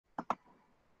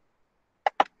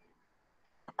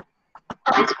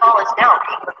This call is now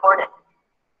being recorded.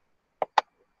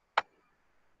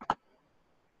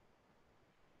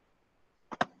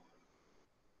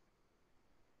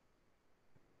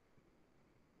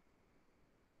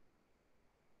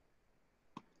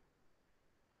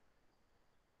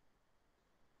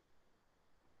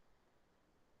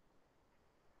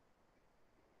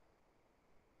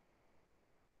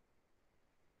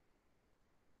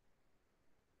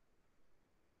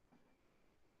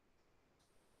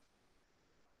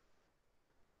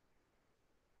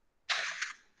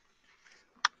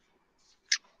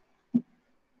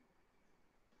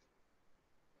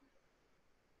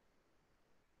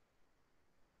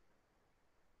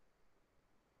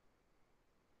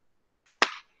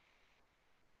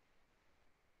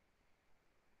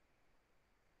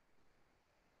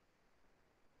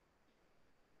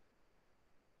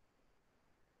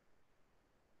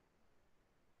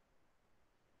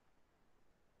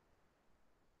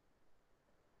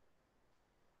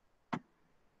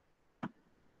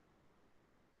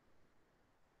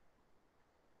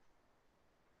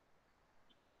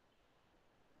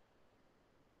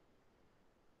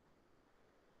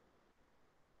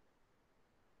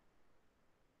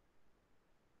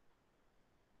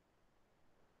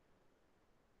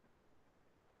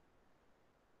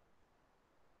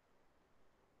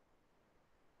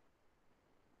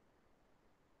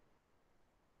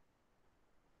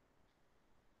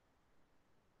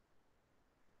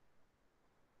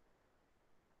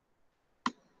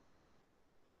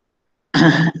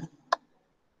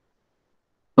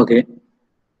 Okay.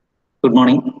 Good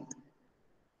morning.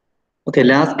 Okay,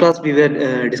 last class we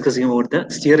were discussing about the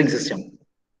steering system.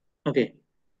 Okay.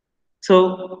 So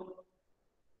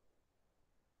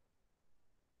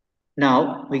now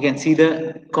we can see the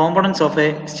components of a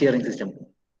steering system.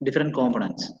 Different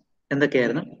components.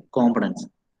 എന്തൊക്കെയായിരുന്നു components?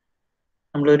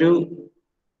 നമ്മളൊരു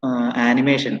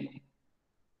animation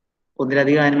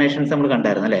ഒന്നിലധികം animations നമ്മൾ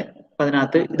കണ്ടായിരുന്നു അല്ലേ? അപ്പൊ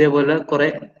അതിനകത്ത് ഇതേപോലെ കുറെ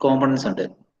കോമ്പണൻസ് ഉണ്ട്.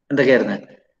 എന്തൊക്കെയായിരുന്നു?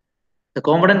 The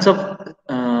components of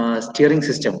steering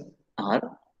system are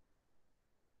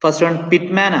first one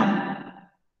pitman arm,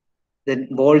 then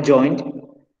ball joint,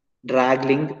 drag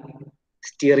link,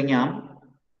 steering arm,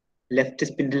 left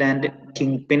spindle and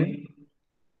kingpin,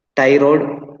 tie rod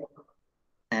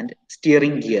and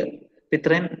steering gear.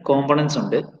 ഇത്രയും കോമ്പണൻസ്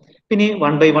ഉണ്ട്. പിന്നെ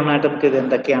 1 by 1 ആയിട്ട് നമുക്ക് ഇത്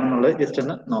എന്തൊക്കെയാണെന്നുള്ളത് ജസ്റ്റ്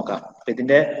ഒന്ന് നോക്കാം.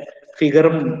 ഇതിന്റെ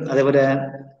ഫിഗറും അതേപോലെ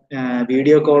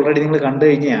വീഡിയോ ഒക്കെ ഓൾറെഡി നിങ്ങൾ കണ്ടു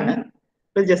കഴിഞ്ഞാണ്.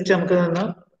 ജസ്റ്റ് നമുക്ക് ഒന്ന്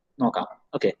നോക്കാം.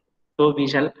 Okay, so we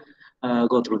shall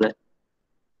go through the.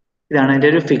 ഇതാണ് അതിന്റെ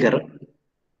ഒരു ഫിഗർ,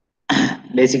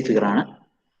 ബേസിക് ഫിഗർ ആണ്.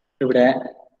 ഇവിടെ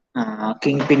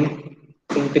കിങ് പിൻ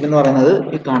എന്ന് പറയുന്നത്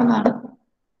ഈ കാണുന്നതാണ്.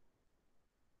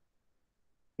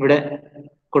 ഇവിടെ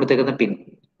കൊടുത്തേക്കുന്ന പിൻ,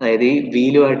 അതായത് ഈ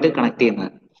വീലുമായിട്ട് കണക്ട്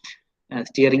ചെയ്യുന്നത്,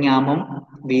 സ്റ്റിയറിംഗ് ആമും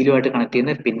വീലുമായിട്ട് കണക്ട്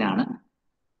ചെയ്യുന്ന പിന്നാണ്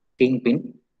കിങ് പിൻ.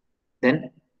 ദെൻ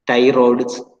ടൈ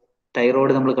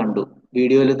റോഡ് നമ്മൾ കണ്ടു,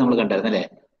 വീഡിയോയിൽ നമ്മൾ കണ്ടായിരുന്നു അല്ലേ?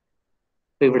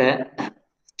 അപ്പൊ ഇവിടെ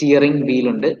സ്റ്റിയറിംഗ്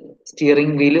വീലുണ്ട്.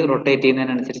 സ്റ്റിയറിംഗ് വീല് റൊട്ടേറ്റ്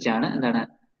ചെയ്യുന്നതിനനുസരിച്ചാണ് എന്താണ്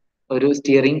ഒരു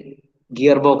സ്റ്റിയറിംഗ്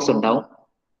ഗിയർ ബോക്സ് ഉണ്ടാവും.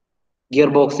 ഗിയർ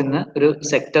ബോക്സിൽ നിന്ന് ഒരു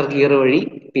സെക്ടർ ഗിയർ വഴി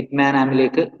പിറ്റ്മാൻ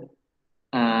ആമിലേക്ക്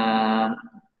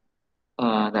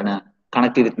എന്താണ്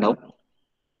കണക്ട് ചെയ്തിട്ടുണ്ടാവും.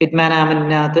 പിറ്റ്മാൻ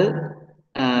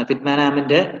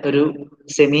ആമിന്റെ ഒരു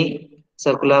സെമി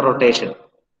സർക്കുലർ റൊട്ടേഷൻ,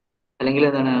 അല്ലെങ്കിൽ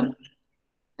എന്താണ്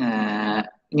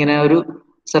ഇങ്ങനെ ഒരു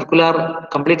സർക്കുലർ,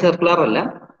 കംപ്ലീറ്റ് സർക്കുലർ അല്ല,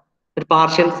 ഒരു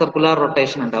പാർഷ്യൽ സർക്കുലർ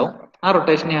റൊട്ടേഷൻ ഉണ്ടാവും. ആ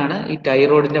റൊട്ടേഷനെയാണ് ഈ ടൈ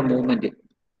റോഡ്സിന്റെ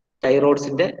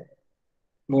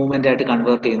മൂവ്മെന്റ് ആയിട്ട്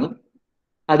കൺവേർട്ട് ചെയ്യുന്നു.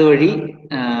 അതുവഴി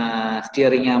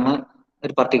സ്റ്റിയറിംഗ് ആം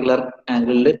ഒരു പർട്ടിക്കുലർ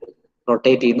ആംഗിളിൽ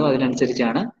റൊട്ടേറ്റ് ചെയ്യുന്നു.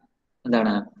 അതിനനുസരിച്ചാണ്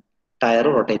എന്താണ് ടയർ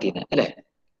റൊട്ടേറ്റ് ചെയ്യുന്നത് അല്ലെ?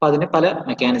 അപ്പൊ അതിന് പല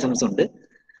മെക്കാനിസംസ് ഉണ്ട്.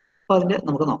 അപ്പൊ അതിന്റെ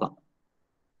നമുക്ക് നോക്കാം.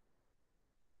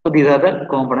 These are the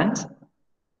components.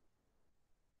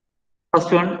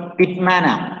 First one, pitman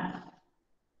arm.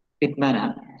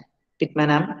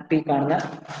 ഈ കാണുന്ന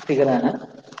ഫിഗർ ആണ്.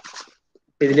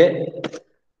 ഇതില്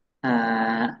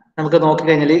നമുക്ക്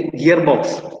നോക്കിക്കഴിഞ്ഞാൽ ഗിയർ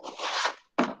ബോക്സ്,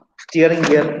 സ്റ്റിയറിംഗ്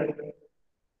ഗിയർ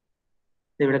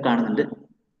ഇവിടെ കാണുന്നുണ്ട്.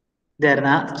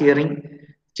 ഇതായിരുന്നു ആ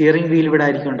സ്റ്റിയറിംഗ് വീൽ ഇവിടെ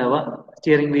ആയിരിക്കും ഉണ്ടാവുക.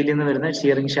 സ്റ്റിയറിംഗ് വീലിൽ നിന്ന് വരുന്ന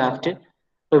സ്റ്റിയറിംഗ് ഷാഫ്റ്റ്.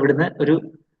 അപ്പൊ ഇവിടുന്ന് ഒരു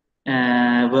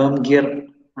വേം ഗിയർ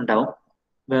ഉണ്ടാവും.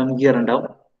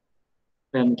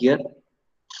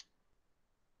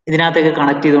 ഇതിനകത്തേക്ക്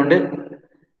കണക്ട് ചെയ്തുകൊണ്ട്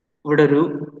ഇവിടെ ഒരു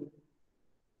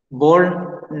ബോൾ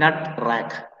നട്ട്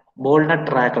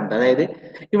റാക്ക് ഉണ്ട്. അതായത്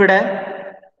ഇവിടെ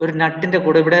ഒരു നട്ടിന്റെ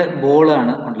കൂടെ ഇവിടെ ബോൾ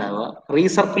ആണ് ഉണ്ടാവുക.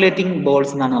 റീസർക്കുലേറ്റിംഗ്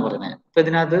ബോൾസ് എന്നാണ് പറയുന്നത്. അപ്പൊ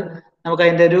ഇതിനകത്ത് നമുക്ക്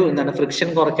അതിന്റെ ഒരു എന്താണ് ഫ്രിക്ഷൻ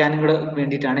കുറയ്ക്കാനും കൂടെ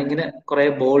വേണ്ടിയിട്ടാണ് ഇങ്ങനെ കുറെ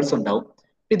ബോൾസ് ഉണ്ടാവും.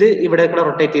 ഇത് ഇവിടെ കൂടെ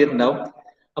റൊട്ടേറ്റ് ചെയ്തിട്ടുണ്ടാവും.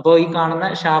 അപ്പോൾ ഈ കാണുന്ന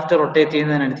ഷാഫ്റ്റ് റൊട്ടേറ്റ്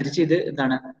ചെയ്യുന്നതിനനുസരിച്ച് ഇത്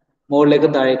എന്താണ്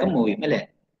മുകളിലേക്കും താഴേക്കും മൂവ് ചെയ്യും അല്ലെ?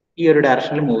 ഈ ഒരു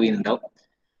ഡയറക്ഷനിൽ മൂവ് ചെയ്യുന്നുണ്ടാവും.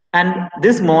 And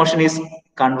this motion is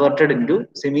converted in to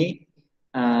semi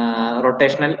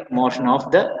rotational motion of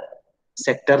the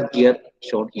sector gear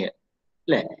Sean here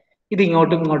അല്ലെ. ഇത്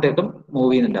ഇങ്ങോട്ടും ഇങ്ങോട്ടേക്കും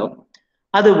മൂവ് ചെയ്യുന്നുണ്ടാവും.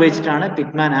 അത് ഉപയോഗിച്ചിട്ടാണ്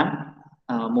പിറ്റ്മാൻ ആം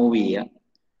മൂവ് ചെയ്യുക.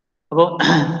 അപ്പോൾ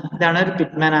ഇതാണ് ഒരു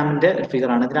പിറ്റ്മാൻ ആമിന്റെ ഫിഗർ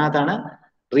ആണ്. ഇതിനകത്താണ്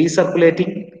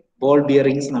റീസർക്കുലേറ്റിംഗ് ബോൾ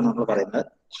ബിയറിംഗ്സ് എന്നാണ് നമ്മൾ പറയുന്നത്.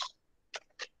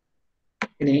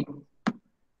 ഇനി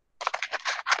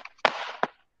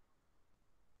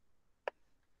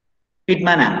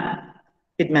Pitman arm.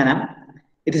 Pitman arm.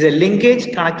 It is a linkage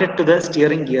connected to the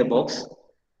steering gearbox.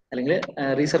 അല്ലെങ്കിൽ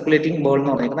റീസർക്കുലേറ്റിംഗ് ബോൾ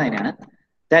എന്ന് പറയുന്നത് അതിനാണ്.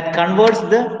 That converts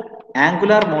the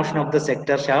angular motion of the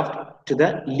sector shaft to the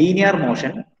linear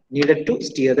motion needed to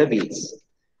steer the wheels.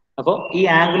 അപ്പോൾ ഈ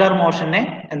angular മോഷനെ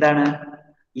എന്താണ്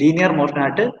linear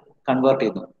മോഷനായിട്ട് convert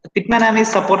ചെയ്യുന്നു. Pitman arm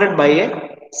is supported by a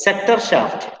sector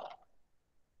shaft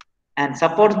and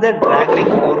supports the drag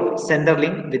link or center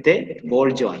link with a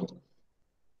ball joint.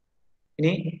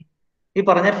 ഇനി ഈ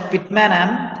പറഞ്ഞ പിറ്റ്മാൻ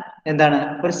ആം എന്താണ്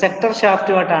ഒരു sector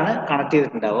ഷാഫ്റ്റുമായിട്ടാണ് connect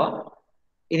ചെയ്തിട്ടുണ്ടാവുക.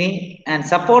 ഇനി and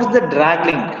supports the drag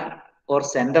link or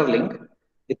centre link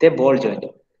with a ball joint.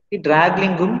 ഈ drag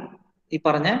ലിങ്കും ഈ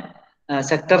പറഞ്ഞ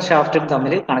സെക്ടർ ഷാഫ്റ്റും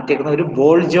തമ്മിൽ കണക്ട് ചെയ്യുന്ന ഒരു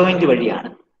ബോൾ ജോയിന്റ്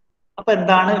വഴിയാണ്. അപ്പൊ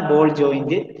എന്താണ് ബോൾ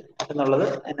ജോയിന്റ് എന്നുള്ളത്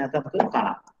അതിനകത്ത് നമുക്ക്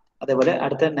കാണാം. അതേപോലെ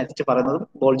അടുത്ത നെക്സ്റ്റ് പറയുന്നതും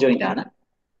ബോൾ ജോയിന്റ് ആണ്.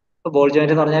 അപ്പൊ ബോൾ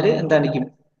ജോയിന്റ് എന്ന് പറഞ്ഞാൽ എന്തായിരിക്കും,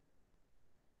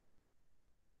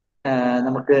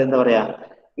 നമുക്ക് എന്താ പറയാ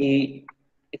ഈ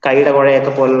കൈയുടെ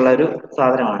കുഴയൊക്കെ പോലുള്ള ഒരു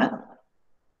സാധനമാണ്.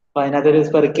 അപ്പൊ അതിനകത്തൊരു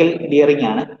സ്പെറിക്കൽ ബിയറിംഗ്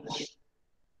ആണ്.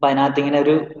 അപ്പൊ അതിനകത്ത് ഇങ്ങനെ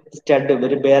ഒരു സ്റ്റഡ്,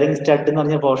 ഒരു ബെയറിംഗ് സ്റ്റഡ് എന്ന്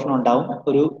പറഞ്ഞ പോർഷൻ ഉണ്ടാവും,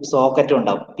 ഒരു സോക്കറ്റും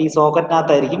ഉണ്ടാവും. ഈ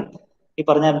സോക്കറ്റിനകത്തായിരിക്കും ഈ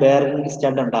പറഞ്ഞ ബെയറിംഗ്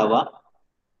സ്റ്റഡ് ഉണ്ടാവുക.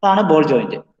 അതാണ് ബോൾ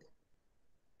ജോയിന്റ്.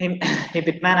 ഈ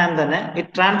പിറ്റ്മാൻ ആം തന്നെ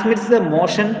it transmits the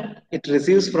motion it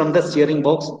receives from the steering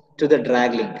box to the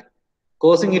drag link,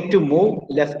 causing it to move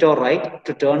left or right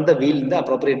to turn the wheel in the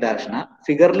appropriate direction. ആ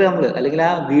ഫിഗറിൽ നമ്മൾ അല്ലെങ്കിൽ ആ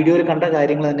വീഡിയോയിൽ കണ്ട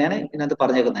കാര്യങ്ങൾ തന്നെയാണ് ഇതിനകത്ത്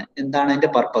പറഞ്ഞേക്കുന്നത്. എന്താണ് അതിന്റെ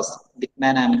purpose,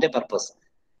 പിറ്റ്മാൻ ആമിന്റെ purpose?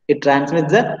 It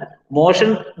transmits the motion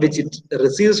which it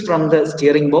receives from the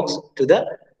steering box to the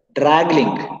drag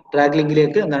link. Drag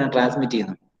ലിങ്കിലേക്ക് എന്താണ് ട്രാൻസ്മിറ്റ്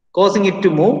ചെയ്യുന്നത്. Causing it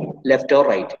to move left or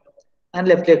right. അങ്ങനെ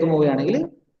ലെഫ്റ്റിലേക്ക് മൂവ് ചെയ്യുകയാണെങ്കിൽ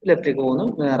ലെഫ്റ്റിലേക്ക് പോകുന്നു,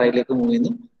 റൈറ്റിലേക്ക് മൂവ്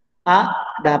ചെയ്യുന്നു. ആ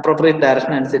അപ്രോപ്രിയേറ്റ്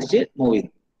ഡയറക്ഷൻ അനുസരിച്ച് മൂവ്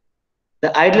ചെയ്യുന്നു. The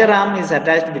idler arm is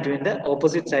attached between the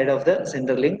opposite side of the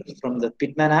center link from the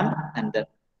pitman arm, and the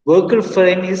vehicle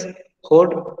frame is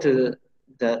hold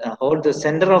the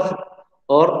center of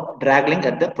or drag link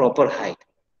at the proper height.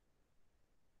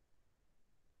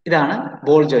 ഇതാണ്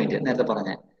ball joint നേരത്തെ പറഞ്ഞ.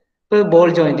 ഇപ്പൊ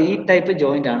ball joint ഈ type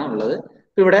joint ആണ് ഉള്ളത്.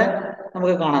 ഇപ്പൊ ഇവിടെ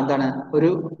നമുക്ക് കാണാം എന്താണ്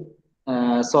ഒരു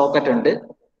സോക്കറ്റ് ഉണ്ട്.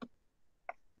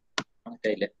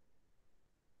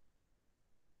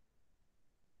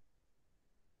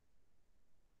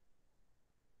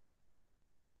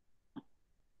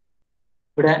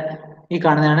 ഇവിടെ ഈ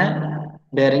കാണുന്നതാണ്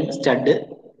ബെയറിംഗ് സ്റ്റഡ്.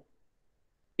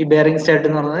 ഈ ബെയറിംഗ് സ്റ്റഡ്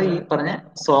എന്ന് പറയുന്നത് ഈ പറഞ്ഞ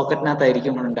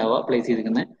സോക്കറ്റിനകത്തായിരിക്കും ഉണ്ടാവുക, പ്ലേസ്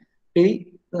ചെയ്തിരിക്കുന്നത്. ഈ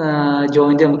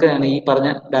ജോയിന്റ് നമുക്ക് ഈ പറഞ്ഞ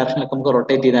ഡയറക്ഷനിലൊക്കെ നമുക്ക്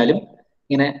റൊട്ടേറ്റ് ചെയ്താലും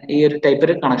ഇങ്ങനെ ഈ ഒരു ടൈപ്പ്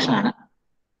ഒരു കണക്ഷൻ ആണ്.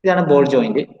 ഇതാണ് ball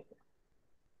joint.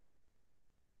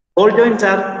 Ball joints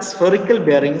R spherical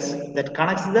bearings that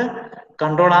connects the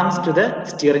control arms to the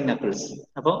steering knuckles.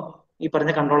 അപ്പോൾ ഈ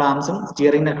പറഞ്ഞ കൺട്രോൾ ആംസും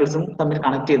സ്റ്റിയറിംഗ് നക്കിൾസും തമ്മിൽ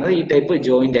കണക്ട് ചെയ്യുന്നത് ഈ ടൈപ്പ്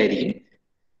ജോയിന്റ് ആയിരിക്കും.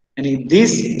 And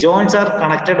these joints are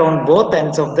connected on both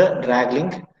ends of the drag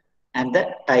link and the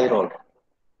tie rod.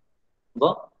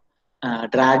 അപ്പോൾ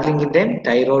drag ലിങ്കിന്റെയും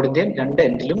tie റോഡിന്റെയും രണ്ട്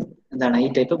എൻഡിലും എന്താണ് ഈ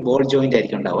ടൈപ്പ് ബോൾ ജോയിന്റ്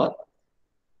ആയിരിക്കും ഉണ്ടാവുക.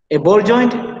 A ball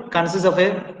joint consist of A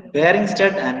bearing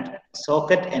stud and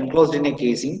socket enclosed in a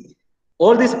casing.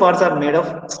 All these parts are made of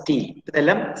steel.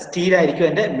 ഇതെല്ലാം steel ആയിരിക്കും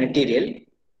അതിന്റെ material.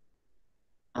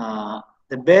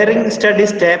 The bearing stud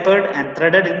is tapered and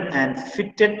threaded in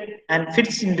and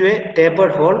fits into a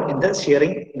tapered hole in the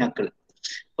steering knuckle.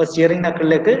 അപ്പോൾ steering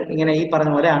നക്കിളിലേക്ക് ഇങ്ങനെ ഈ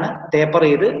പറഞ്ഞ പോലെയാണ് taper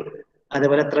ചെയ്ത്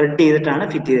അതേപോലെ ത്രെഡ് ചെയ്തിട്ടാണ്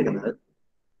ഫിറ്റ് ചെയ്തിരിക്കുന്നത്.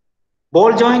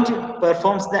 Ball joint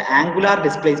performs the angular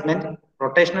displacement,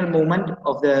 rotational movement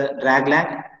of the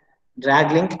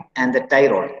drag link and the tie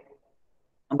road.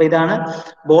 അപ്പൊ ഇതാണ്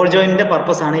ബോൾ ജോയിന്റിന്റെ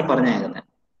പർപ്പസ് ആണ് ഈ പറഞ്ഞേക്കുന്നത്.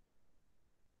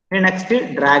 Next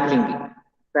drag link.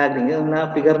 Drag link എന്ന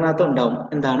ഫിഗറിനകത്ത് ഉണ്ടാവും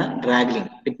എന്താണ് ഡ്രാഗ് ലിങ്ക്.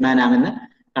 പിറ്റ്മാൻ ആമിന്ന്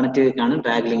കണക്ട് ചെയ്തിട്ടാണ്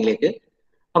ഡ്രാഗ് ലിങ്കിലേക്ക്.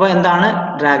 അപ്പൊ എന്താണ്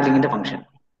drag ലിങ്കിന്റെ function?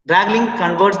 Drag link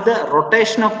converts the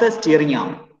rotation of the steering am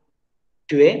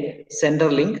to A centre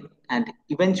link and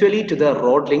eventually to the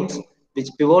road links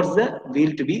which പിവോട്സ് the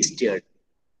wheel to B steered.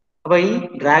 അപ്പൊ ഈ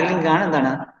drag link ആണ്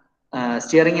എന്താണ്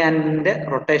steering ആമിന്റെ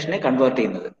റൊട്ടേഷനെ convert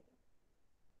ചെയ്യുന്നത്.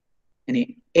 ഇനി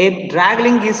a drag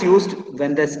link is used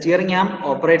when the steering arm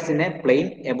operates in a plane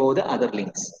above the other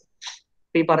links.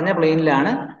 ഈ പറഞ്ഞ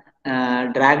പ്ലെയിനിലാണ്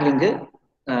drag link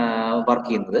work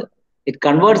ചെയ്യുന്നത്. It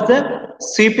converts the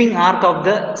sweeping arc of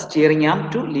the steering arm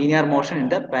to linear motion in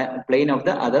the plane of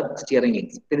the other steering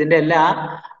links. ഇതിന്റെ എല്ലാ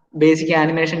basic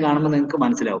animation കാണുമ്പോൾ നിങ്ങൾക്ക്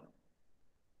മനസ്സിലാവും.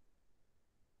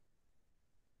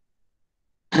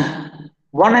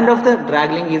 One end of the drag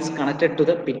link is connected to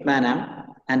the pitman arm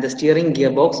and the steering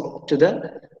gearbox to the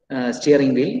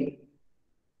steering wheel.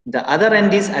 The other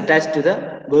end is attached to the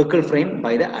vehicle frame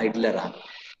by the idler arm.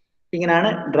 ഇങ്ങനെയാണ്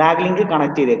drag link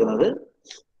connect ചെയ്തേക്കുന്നത്.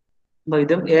 അപ്പൊ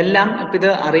ഇതും എല്ലാം ഇപ്പൊ ഇത്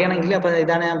അറിയണമെങ്കിൽ അപ്പൊ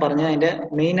ഇതാണ് ഞാൻ പറഞ്ഞത്, അതിന്റെ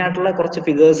മെയിൻ ആയിട്ടുള്ള കുറച്ച്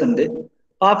ഫിഗേഴ്സ് ഉണ്ട്.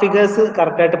 അപ്പൊ ആ ഫിഗേഴ്സ്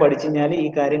കറക്റ്റ് ആയിട്ട് പഠിച്ചു കഴിഞ്ഞാൽ ഈ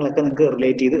കാര്യങ്ങളൊക്കെ നിങ്ങൾക്ക്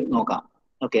റിലേറ്റ് ചെയ്ത് നോക്കാം.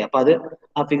 ഓക്കെ, അപ്പൊ അത്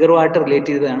ആ ഫിഗറുമായിട്ട് റിലേറ്റ്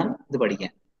ചെയ്ത് വേണം ഇത്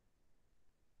പഠിക്കാൻ.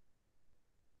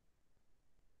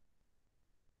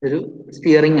 ഒരു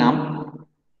സ്റ്റിയറിംഗ് ആം,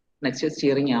 നെക്സ്റ്റ്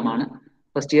സ്റ്റിയറിംഗ് ആം ആണ്.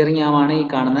 അപ്പൊ സ്റ്റിയറിംഗ് ആം ആണ് ഈ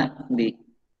കാണുന്ന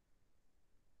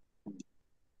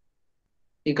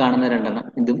ഈ കാണുന്ന രണ്ടെണ്ണം,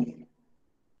 ഇതും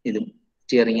ഇതും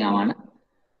സ്റ്റിയറിംഗ് ആം ആണ്.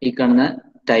 ഈ കാണുന്ന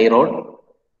ടൈ റോഡ്,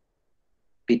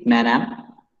 പിറ്റ്മാൻ ആം,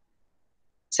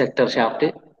 സെക്ടർ ഷാഫ്റ്റ്,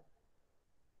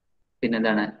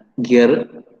 പിന്നെന്താണ് gear,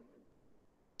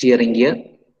 steering gear,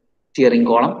 steering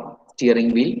column,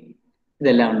 steering wheel,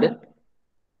 ഇതെല്ലാം ഉണ്ട്.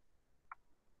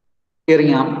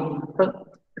 Steering arm,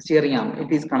 steering arm, it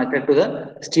is connected to the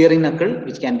steering knuckle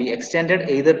which can be extended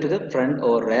either to the front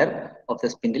or rear of the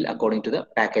spindle according to the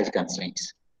package constraints.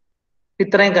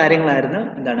 ഇത്രയും കാര്യങ്ങളായിരുന്നു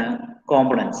എന്താണ്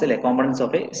components അല്ലെ, components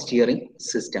of A steering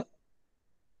system.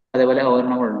 അതേപോലെ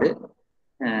ഒരെണ്ണമുണ്ട്,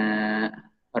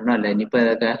 ഒരെണ്ണമല്ല ഇനിയിപ്പോ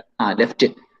ഇതൊക്കെ left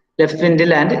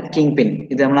spindle and king പിൻ.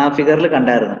 ഇത് നമ്മൾ ആ ഫിഗറിൽ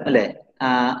കണ്ടായിരുന്നു അല്ലെ,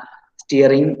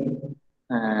 സ്റ്റിയറിംഗ്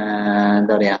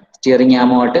എന്താ പറയാ, സ്റ്റിയറിംഗ്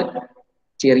ആമുമായിട്ട്,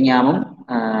 സ്റ്റിയറിംഗ് ആമും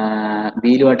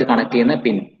വീലുമായിട്ട് കണക്ട് ചെയ്യുന്ന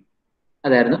പിൻ,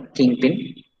 അതായിരുന്നു കിങ് പിൻ.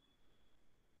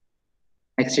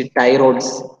 Next tie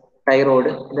roads. Tie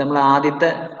road ഇത് നമ്മൾ ആദ്യത്തെ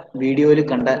വീഡിയോയിൽ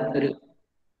കണ്ട ഒരു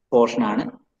പോർഷൻ ആണ്.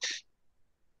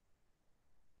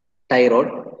 ടൈ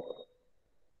റോഡ്,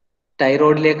 ടൈ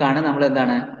റോഡിലേക്കാണ് നമ്മൾ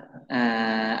എന്താണ്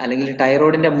അല്ലെങ്കിൽ ടൈ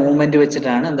റോഡിന്റെ മൂവ്മെന്റ്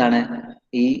വെച്ചിട്ടാണ് എന്താണ്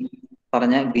ഈ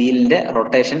പറഞ്ഞ വീലിന്റെ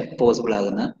റൊട്ടേഷൻ പോസിബിൾ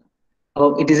ആകുന്നത്. അപ്പോൾ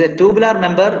it is A tubular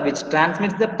member which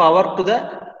transmits the power to the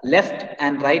left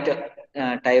and right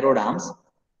tie road arms.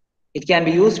 It can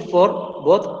be used for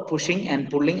both pushing and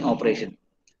pulling operation.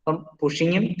 അപ്പം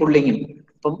പുഷിങ്ങും പുള്ളിങ്ങും,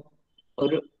 ഇപ്പം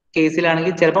ഒരു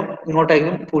കേസിലാണെങ്കിൽ ചിലപ്പം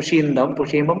ഇങ്ങോട്ടായിരിക്കും പുഷ് ചെയ്യുന്നുണ്ടാവും,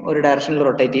 പുഷ് ചെയ്യുമ്പോൾ ഒരു ഡയറക്ഷനിൽ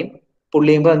റൊട്ടേറ്റ് ചെയ്യും, പുള്ളി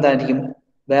ചെയ്യുമ്പോൾ എന്തായിരിക്കും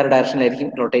വേറെ ഡയറക്ഷനിലായിരിക്കും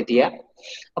റൊട്ടേറ്റ് ചെയ്യുക.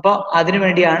 അപ്പോൾ അതിനു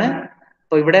വേണ്ടിയാണ്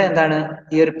ഇപ്പൊ ഇവിടെ എന്താണ്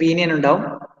ഈ ഒരു പീനിയൻ ഉണ്ടാവും,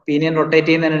 പീനിയൻ റൊട്ടേറ്റ്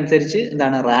ചെയ്യുന്നതിനനുസരിച്ച്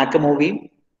എന്താണ് റാക്ക് മൂവ് ചെയ്യും,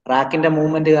 റാക്കിന്റെ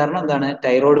മൂവ്മെന്റ് കാരണം എന്താണ്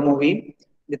ടൈ റോഡ് മൂവ് ചെയ്യും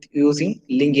വിത്ത് യൂസിങ്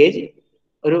ലിങ്കേജ്.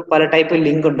 ഒരു പല ടൈപ്പ്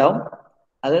ലിങ്ക് ഉണ്ടാവും,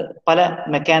 അത് പല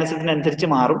മെക്കാനിസത്തിനനുസരിച്ച്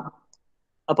മാറും.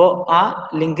 അപ്പോൾ ആ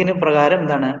ലിങ്കിന് പ്രകാരം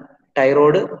എന്താണ് ടൈ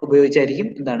റോഡ് ഉപയോഗിച്ചായിരിക്കും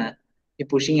എന്താണ് ഈ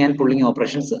pushing and pulling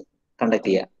operations conduct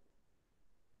ചെയ്യുക.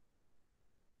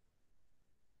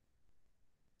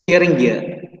 Steering gear.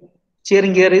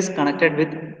 Steering gear is connected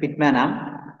with pitman arm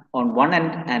on one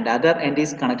end and other end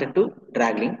is connected to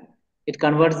drag link. It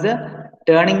converts the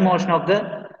turning motion of the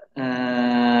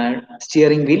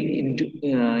steering wheel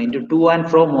into to and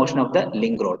fro motion of the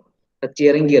link rod. The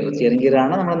steering gear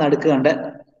ആണ് നമ്മൾ നടുക്ക് കണ്ട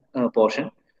portion.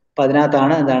 അപ്പൊ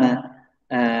അതിനകത്താണ്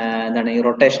എന്താണ് ഈ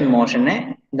rotation മോഷനെ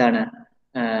എന്താണ്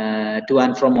two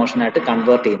and fro motion ആയിട്ട്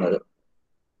കൺവേർട്ട് ചെയ്യുന്നത്.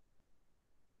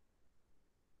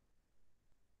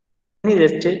 ഇനി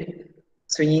ജസ്റ്റ്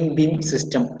സ്വിംഗിങ് ബീം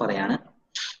സിസ്റ്റം പറയാണ്.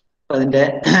 അപ്പൊ അതിന്റെ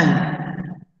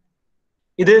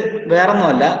ഇത്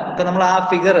വേറൊന്നുമല്ല, ഇപ്പൊ നമ്മൾ ആ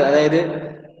ഫിഗർ, അതായത്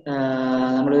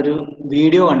നമ്മളൊരു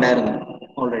വീഡിയോ കണ്ടായിരുന്നു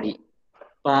ഓൾറെഡി.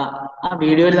 അപ്പൊ ആ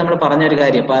വീഡിയോയിൽ നമ്മൾ പറഞ്ഞൊരു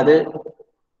കാര്യം, അപ്പൊ അത്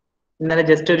ഇന്നലെ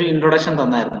ജസ്റ്റ് ഒരു ഇൻട്രൊഡക്ഷൻ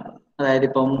തന്നായിരുന്നു. അതായത്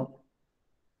ഇപ്പം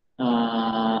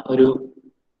ഒരു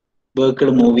വെഹിക്കിൾ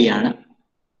മൂവിയാണ്,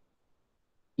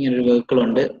 ഇങ്ങനൊരു വെഹിക്കിൾ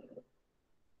ഉണ്ട്,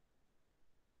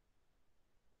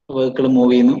 വെഹിക്കിൾ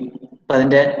മൂവ് ചെയ്യുന്നു. അപ്പൊ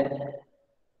അതിന്റെ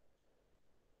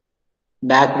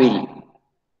ബാക്ക് വീൽ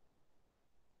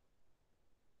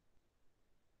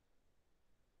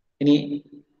ഇനി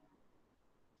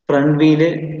ഫ്രണ്ട് വീല്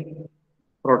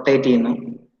റൊട്ടേറ്റ് ചെയ്യുന്നു,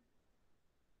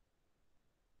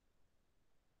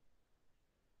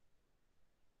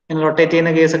 ഇങ്ങനെ റൊട്ടേറ്റ്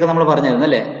ചെയ്യുന്ന കേസൊക്കെ നമ്മൾ പറഞ്ഞിരുന്നു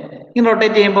അല്ലേ. ഇങ്ങനെ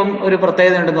റൊട്ടേറ്റ് ചെയ്യുമ്പം ഒരു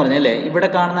പ്രത്യേകത ഉണ്ടെന്ന് പറഞ്ഞല്ലേ, ഇവിടെ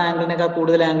കാണുന്ന ആംഗിളിനേക്കാൾ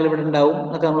കൂടുതൽ ആംഗിൾ ഇവിടെ ഉണ്ടാവും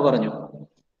എന്നൊക്കെ നമ്മൾ പറഞ്ഞു.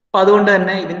 അപ്പൊ അതുകൊണ്ട്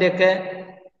തന്നെ ഇതിന്റെയൊക്കെ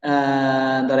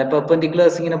എന്താ പറയാ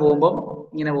പെർപെൻഡിക്കുലേഴ്സ് ഇങ്ങനെ പോകുമ്പോൾ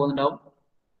ഇങ്ങനെ പോകുന്നുണ്ടാവും,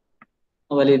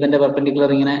 അതുപോലെ ഇതിന്റെ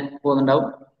പെർപെൻഡിക്കുലർ ഇങ്ങനെ പോകുന്നുണ്ടാവും,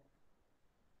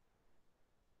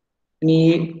 ഇനി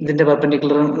ഇതിന്റെ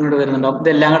പെർപെൻഡിക്കുലർ ഇങ്ങോട്ട് വരുന്നുണ്ടാവും.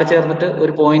 ഇതെല്ലാം കൂടെ ചേർന്നിട്ട്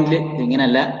ഒരു പോയിന്റിൽ,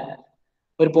 ഇങ്ങനെയല്ല,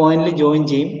 ഒരു പോയിന്റിൽ ജോയിൻ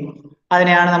ചെയ്യും.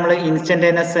 അതിനെയാണ് നമ്മൾ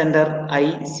ഇൻസ്റ്റന്റേനിയസ് സെന്റർ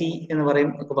IC എന്ന് പറയും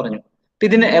ഒക്കെ പറഞ്ഞു. അപ്പൊ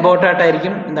ഇതിന് എബൌട്ട്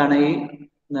ആയിട്ടായിരിക്കും എന്താണ് ഈ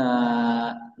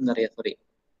എന്താ പറയാ സോറി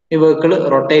ഈ വെഹിക്കിൾ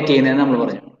റൊട്ടേറ്റ് ചെയ്യുന്നതെന്ന് നമ്മൾ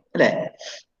പറഞ്ഞു അല്ലെ.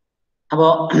 അപ്പോ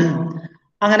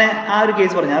അങ്ങനെ ആ ഒരു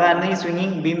കേസ് പറഞ്ഞു. അതാണ് ഈ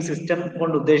സ്വിംഗിങ് ബീം സിസ്റ്റം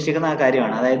കൊണ്ട് ഉദ്ദേശിക്കുന്ന ആ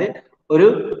കാര്യമാണ്. അതായത് ഒരു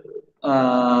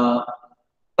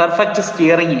പെർഫെക്റ്റ്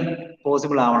സ്റ്റിയറിംഗ്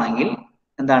പോസിബിൾ ആവണമെങ്കിൽ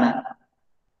എന്താണ്,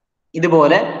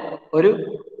 ഇതുപോലെ ഒരു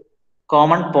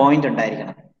കോമൺ പോയിന്റ്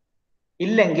ഉണ്ടായിരിക്കണം.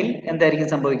 ഇല്ലെങ്കിൽ എന്തായിരിക്കും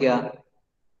സംഭവിക്കുക?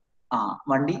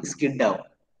 വണ്ടി സ്കിഡ് ആവും.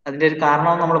 അതിന്റെ ഒരു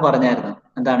കാരണം നമ്മൾ പറഞ്ഞായിരുന്നു.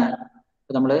 എന്താണ്?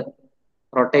 നമ്മൾ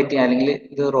റൊട്ടേറ്റ് ചെയ്യുക, അല്ലെങ്കിൽ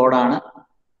ഇത് റോഡാണ്,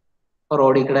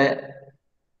 റോഡിൽ കൂടെ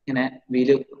ഇങ്ങനെ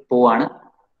വീല് പോവാണ്.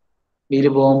 വീല്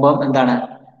പോകുമ്പം എന്താണ്,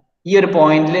 ഈ ഒരു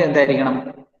പോയിന്റിൽ എന്തായിരിക്കണം,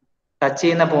 ടച്ച്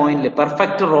ചെയ്യുന്ന പോയിന്റിൽ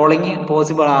പെർഫെക്റ്റ് റോളിങ്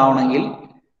പോസിബിൾ ആവണമെങ്കിൽ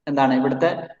എന്താണ്,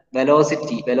 ഇവിടുത്തെ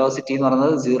വെലോസിറ്റി എന്ന്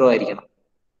പറയുന്നത് 0 ആയിരിക്കണം.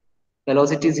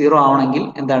 വെലോസിറ്റി 0 ആവണമെങ്കിൽ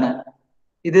എന്താണ്,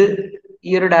 ഇത്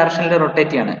ഈ ഒരു ഡയറക്ഷനിൽ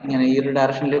റൊട്ടേറ്റ് ചെയ്യാണ്, ഇങ്ങനെ ഈ ഒരു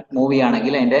ഡയറക്ഷനിൽ മൂവ്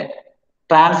ചെയ്യുകയാണെങ്കിൽ അതിന്റെ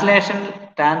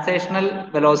ട്രാൻസ്ലേഷണൽ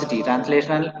വെലോസിറ്റി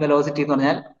എന്ന്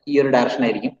പറഞ്ഞാൽ ഈ ഒരു ഡയറക്ഷൻ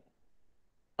ആയിരിക്കും.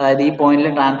 അതായത് ഈ പോയിന്റിൽ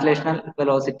ട്രാൻസ്ലേഷണൽ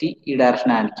വെലോസിറ്റി ഈ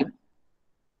ഡയറക്ഷൻ ആയിരിക്കും.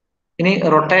 ഇനി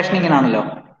റൊട്ടേഷൻ ഇങ്ങനെയാണല്ലോ,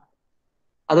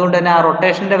 അതുകൊണ്ട് തന്നെ ആ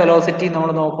റൊട്ടേഷന്റെ വെലോസിറ്റി നമ്മൾ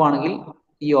നോക്കുവാണെങ്കിൽ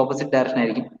ഈ ഓപ്പോസിറ്റ് ഡയറക്ഷൻ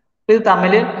ആയിരിക്കും. ഇത്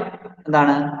തമ്മിൽ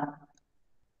എന്താണ്,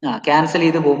 ക്യാൻസൽ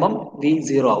ചെയ്ത് പോകുമ്പം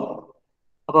v0 ആവും.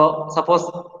 അപ്പോ സപ്പോസ്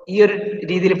ഈ ഒരു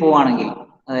രീതിയിൽ പോവാണെങ്കിൽ,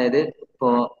 അതായത് ഇപ്പോ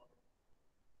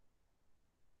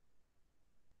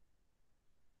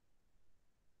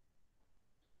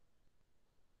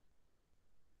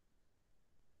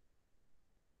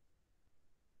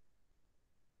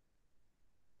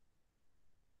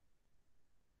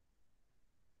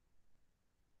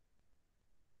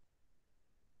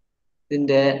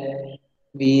ഇതിന്റെ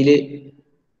വീല്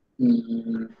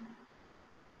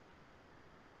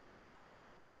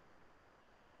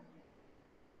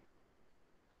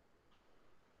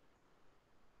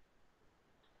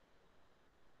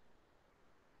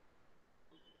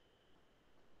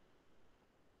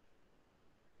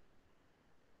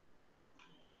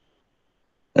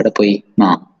എവിടെ പോയി?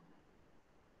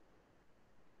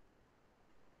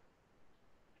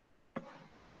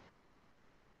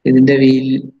 ഇതിന്റെ വീൽ,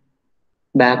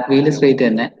 ബാക്ക് വീല് സ്ട്രെയിറ്റ്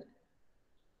തന്നെ.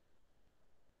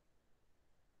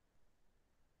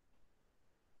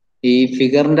 ഈ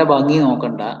ഫിഗറിന്റെ ഭംഗി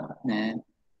നോക്കണ്ട.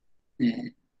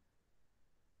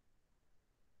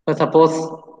 ഇപ്പൊ സപ്പോസ്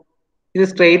ഇത്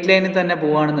സ്ട്രെയിറ്റ് ലൈനിൽ തന്നെ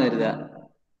പോവാണെന്ന് കരുതുക.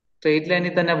 സ്ട്രെയിറ്റ്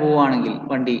ലൈനിൽ തന്നെ പോവാണെങ്കിൽ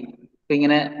വണ്ടി ഇപ്പൊ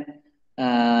ഇങ്ങനെ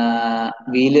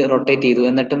വീല് റൊട്ടേറ്റ് ചെയ്തു,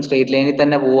 എന്നിട്ടും സ്ട്രെയിറ്റ് ലൈനിൽ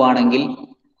തന്നെ പോവാണെങ്കിൽ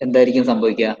എന്തായിരിക്കും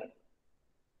സംഭവിക്കുക?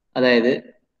 അതായത്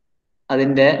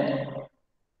അതിന്റെ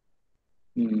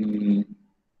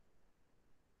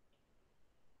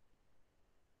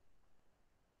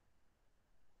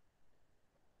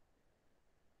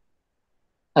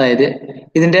അതായത്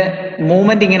ഇതിന്റെ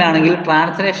മൂവ്മെന്റ് ഇങ്ങനെ ആണെങ്കിൽ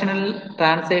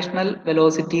ട്രാൻസ്ലേഷണൽ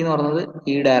വെലോസിറ്റി എന്ന് പറയുന്നത്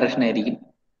ഈ ഡയറക്ഷൻ ആയിരിക്കും.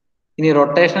 ഇനി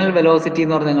റൊട്ടേഷണൽ വെലോസിറ്റി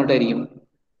എന്ന് പറയുന്നത് എങ്ങോട്ടായിരിക്കും?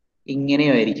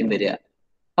 ഇങ്ങനെയും ആയിരിക്കും വരിക.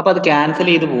 അപ്പൊ അത് ക്യാൻസൽ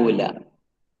ചെയ്ത് പോവില്ല.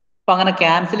 അപ്പൊ അങ്ങനെ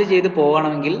ക്യാൻസൽ ചെയ്ത്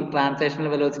പോകണമെങ്കിൽ ട്രാൻസ്ലേഷണൽ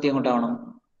വെലോസിറ്റി എങ്ങോട്ടാവണം?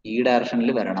 ഈ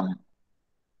ഡയറക്ഷനിൽ വരണം.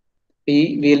 ഈ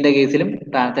വീലിന്റെ കേസിലും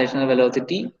ട്രാൻസ്ലേഷണൽ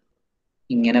വെലോസിറ്റി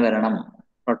ഇങ്ങനെ വരണം,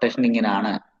 റൊട്ടേഷൻ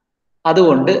ഇങ്ങനെയാണ്.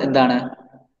 അതുകൊണ്ട് എന്താണ്,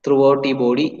 ത്രൂ ഔട്ട് ഈ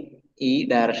ബോഡി ഈ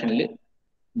ഡയറക്ഷനിൽ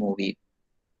മൂവ് ചെയ്യും.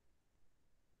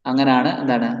 അങ്ങനെയാണ്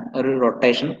എന്താണ്, ഒരു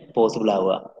റൊട്ടേഷൻ പോസിബിൾ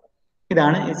ആവുക.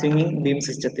 ഇതാണ് ഈ സ്വിംഗിങ് ബീം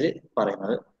സിസ്റ്റത്തിൽ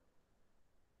പറയുന്നത്.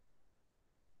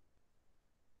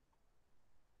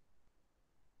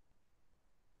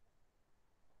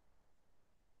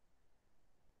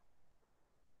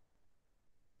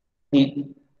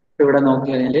 ഇവിടെ നോക്കി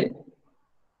കഴിഞ്ഞാല്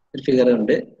ഒരു ഫിഗർ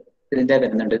ഉണ്ട്, ഇതിന്റെ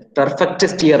വരുന്നുണ്ട് പെർഫെക്റ്റ്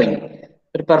സ്റ്റിയറിംഗ്.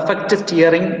 ഒരു പെർഫെക്റ്റ്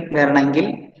സ്റ്റിയറിംഗ് വരണമെങ്കിൽ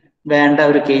വേണ്ട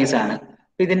ഒരു കേസ് ആണ്.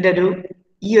 ഇതിന്റെ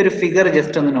ഈ ഒരു ഫിഗർ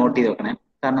ജസ്റ്റ് ഒന്ന് നോട്ട് ചെയ്ത് വെക്കണേ.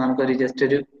 കാരണം നമുക്കൊരു ജസ്റ്റ്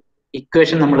ഒരു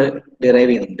ഇക്വേഷൻ നമ്മൾ ഡിറൈവ്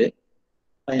ചെയ്യുന്നുണ്ട്.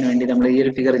 അതിനുവേണ്ടി നമ്മൾ ഈ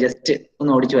ഒരു ഫിഗർ ജസ്റ്റ്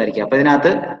ഒന്ന് ഓടിച്ചു വരയ്ക്കുക. അപ്പൊ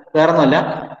ഇതിനകത്ത് വേറെ ഒന്നുമല്ല,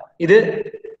 ഇത്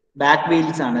ബാക്ക്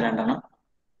വീൽസ് ആണ് രണ്ടെണ്ണം.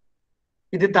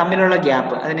 ഇത് തമ്മിലുള്ള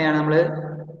ഗ്യാപ്പ് അതിനെയാണ് നമ്മൾ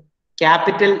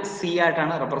ക്യാപിറ്റൽ സി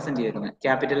ആയിട്ടാണ് റെപ്രസെന്റ് ചെയ്തിരിക്കുന്നത്.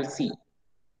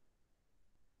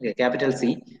 ക്യാപിറ്റൽ സി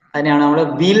അതിനെയാണ് നമ്മൾ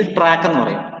വീൽ ട്രാക്ക് എന്ന്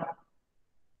പറയും.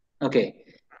 ഓക്കെ,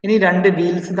 ഇനി രണ്ട്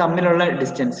വീൽസ് തമ്മിലുള്ള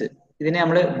ഡിസ്റ്റൻസ്, ഇതിനെ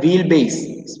നമ്മൾ വീൽ ബേസ്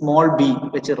സ്മോൾ ബി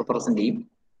വെച്ച് റെപ്രസെന്റ് ചെയ്യും.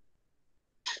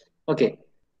 ഓക്കെ,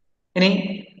 ഇനി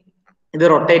ഇത്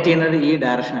റൊട്ടേറ്റ് ചെയ്യുന്നത് ഈ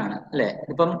ഡയറക്ഷൻ ആണ് അല്ലെ.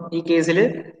 ഇപ്പം ഈ കേസിൽ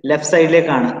ലെഫ്റ്റ്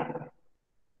സൈഡിലേക്കാണ്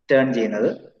ടേൺ ചെയ്യുന്നത്,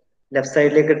 ലെഫ്റ്റ്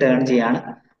സൈഡിലേക്ക് ടേൺ ചെയ്യാണ്.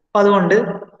 അപ്പൊ അതുകൊണ്ട്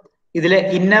ഇതിലെ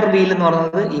ഇന്നർ വീൽ എന്ന്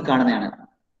പറയുന്നത് ഈ കാണുന്നതാണ്,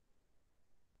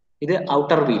 ഇത്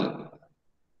ഔട്ടർ വീൽ.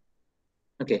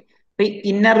 ഓക്കെ, അപ്പൊ ഈ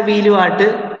ഇന്നർ വീലുമായിട്ട്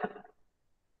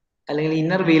അല്ലെങ്കിൽ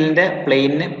ഇന്നർ വീലിന്റെ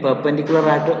പ്ലെയിനിന് പെർപെൻഡിക്കുലർ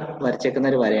ആയിട്ട്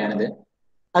വരച്ചേക്കുന്ന ഒരു വരയാണിത്.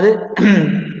 അത്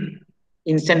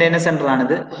ഇൻസ്റ്റന്റേനിയസ് സെന്റർ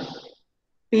ആണിത്.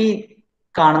 ഈ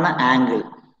കാണുന്ന ആംഗിൾ,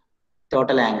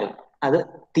 ടോട്ടൽ ആംഗിൾ, അത്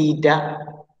തീറ്റ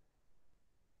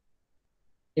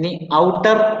ഇനി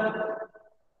ഔട്ടർ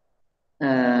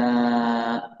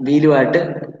വീലുമായിട്ട്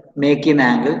മേക്ക് ചെയ്യുന്ന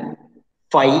ആംഗിൾ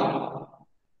ഫൈ.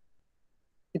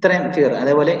 ഇത്രയും ക്ലിയർ.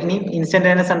 അതേപോലെ ഇനി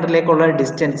ഇൻസ്റ്റന്റേനിയസ് സെന്ററിലേക്കുള്ള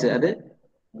ഡിസ്റ്റൻസ് അത്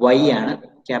y ആണ്,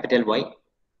 ക്യാപിറ്റൽ Y.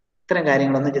 ഇത്തരം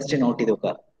കാര്യങ്ങളൊന്ന് ജസ്റ്റ് നോട്ട് ചെയ്ത്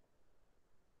വെക്കുക.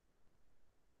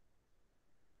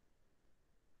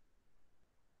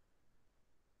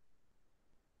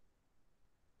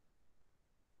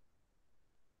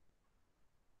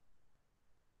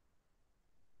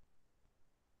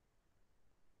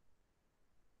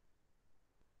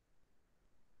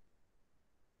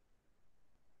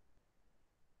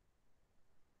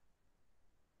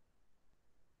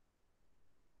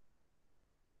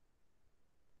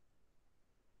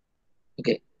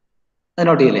 ഓക്കെ, അത്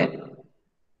നോട്ട് ചെയ്യില്ലേ?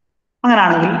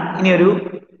 അങ്ങനാണെങ്കിൽ ഇനി ഒരു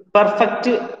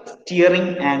perfect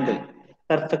steering angle,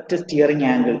 perfect steering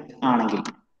angle ആണെങ്കിൽ,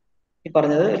 ഈ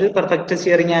പറഞ്ഞത് ഒരു പെർഫെക്റ്റ്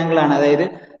സ്റ്റിയറിംഗ് ആംഗിൾ ആണ്, അതായത്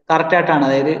കറക്റ്റ് ആയിട്ടാണ്,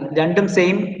 അതായത് രണ്ടും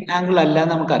സെയിം ആംഗിൾ അല്ല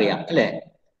എന്ന് നമുക്കറിയാം അല്ലെ?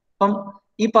 അപ്പം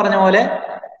ഈ പറഞ്ഞ പോലെ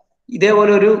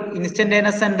ഇതേപോലെ ഒരു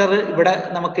ഇൻസ്റ്റന്റേനിയസ് സെന്റർ ഇവിടെ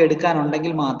നമുക്ക്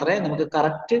എടുക്കാനുണ്ടെങ്കിൽ മാത്രമേ നമുക്ക്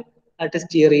കറക്റ്റ് ആയിട്ട്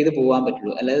സ്റ്റിയർ ചെയ്ത് പോകാൻ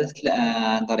പറ്റുള്ളൂ. അല്ലാതെ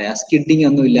എന്താ പറയാ, സ്കിഡിങ്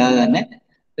ഒന്നും ഇല്ലാതെ തന്നെ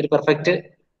ഒരു പെർഫെക്റ്റ്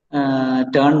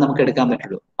ടേൺ നമുക്ക് എടുക്കാൻ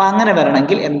പറ്റുള്ളൂ. അപ്പൊ അങ്ങനെ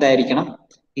വരണമെങ്കിൽ എന്തായിരിക്കണം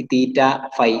ഈ തീറ്റ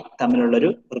ഫൈ തമ്മിലുള്ളൊരു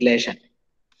റിലേഷൻ?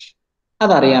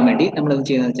 അതറിയാൻ വേണ്ടി നമ്മൾ എന്ത്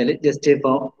ചെയ്യുന്നത് വെച്ചാൽ ജസ്റ്റ്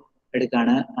ഇപ്പോ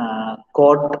എടുക്കാണ്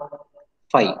coat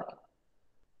phi.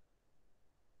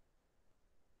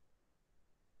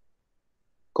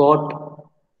 Coat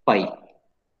phi,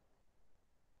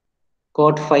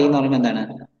 coat phi എന്ന് പറയുമ്പോൾ എന്താണ്?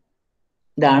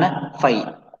 ഇതാണ് ഫൈ.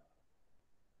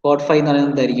 കോട്ട് ഫൈ എന്ന്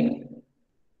പറയുന്നത് എന്തായിരിക്കും?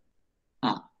 ആ,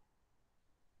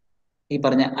 ഈ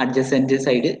പറഞ്ഞ adjacent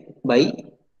side by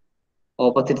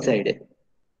opposite side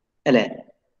അല്ലെ?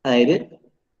 അതായത് it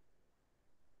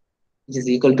is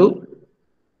equal to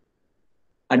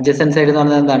adjacent side എന്ന്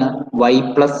പറയുന്നത് എന്താണ്? y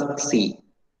plus C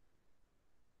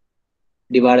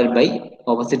divided by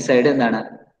opposite side എന്താണ്?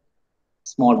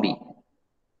 Small B,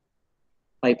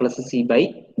 y plus C by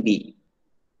B.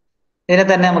 ഇതിനെ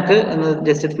തന്നെ നമുക്ക്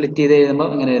ജസ്റ്റ് സ്പ്ലിറ്റ് ചെയ്ത്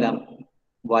എഴുതുമ്പോൾ ഇങ്ങനെ എഴുതാം,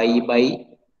 y by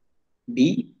B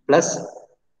plus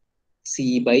C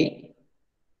by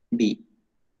B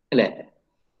അല്ലെ?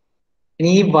 ഇനി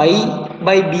ഈ y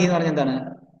ബൈ ബി എന്ന് പറഞ്ഞാൽ എന്താണ്?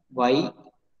 y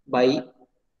ബൈ,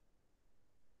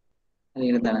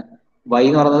 അല്ലെങ്കിൽ എന്താണ്? y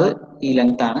എന്ന് പറയുന്നത് ഈ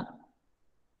ലെങ്ത് ആണ്,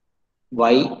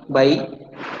 y ബൈ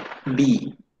ബി,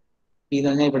 ബി എന്ന്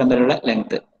പറഞ്ഞാൽ ഇവിടം വരെയുള്ള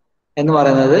ലെങ്ത് എന്ന്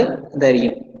പറയുന്നത്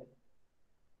എന്തായിരിക്കും?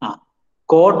 ആ,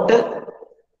 കോട്ട്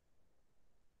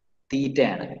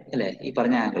തീറ്റയാണ് അല്ലെ? ഈ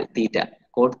പറഞ്ഞ ആംഗിൾ തീറ്റ,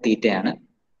 കോട്ട് തീറ്റയാണ്.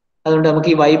 അതുകൊണ്ട് നമുക്ക്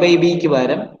ഈ y ബൈ ബിക്ക്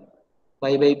പകരം,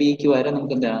 y ബൈ ബിക്ക് പകരം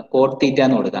നമുക്ക് എന്താണ്? കോട്ട് തീറ്റ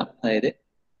എന്ന് കൊടുക്കാം. അതായത്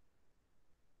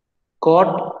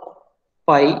coat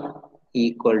phi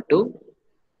equal to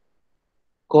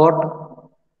coat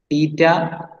theta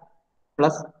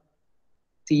plus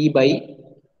C by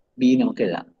B നമുക്ക്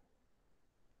എഴുതാം.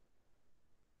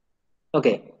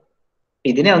 ഓക്കെ,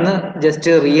 ഇതിനെ ഒന്ന്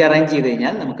ജസ്റ്റ് റീഅറേഞ്ച് ചെയ്ത്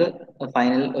കഴിഞ്ഞാൽ നമുക്ക്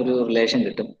ഫൈനൽ ഒരു റിലേഷൻ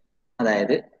കിട്ടും.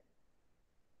 അതായത്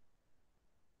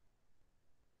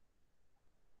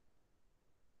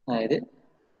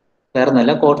വേറെ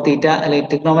ഒന്നുമല്ല, കോട്ട് തീറ്റ അല്ലെങ്കിൽ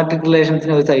ട്രിഗ്നോമെട്രിക്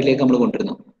റിലേഷൻസിനെ ഒരു സൈഡിലേക്ക് നമ്മൾ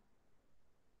കൊണ്ടുവരുന്നു.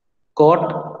 Coat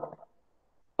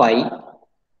phi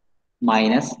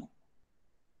minus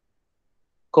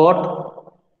coat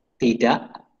theta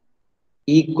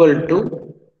equal to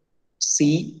C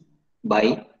by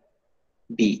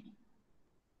B.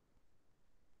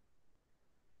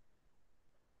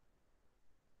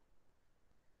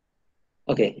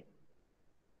 Okay,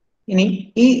 ഇനി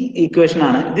ഈ ഇക്വേഷൻ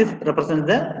ആണ്, this represent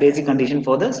the basic condition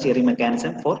for the steering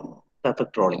mechanism four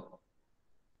perfect rolling.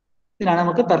 ഇതിനാണ്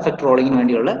നമുക്ക് പെർഫെക്റ്റ് റോളിംഗിന്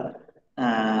വേണ്ടിയുള്ള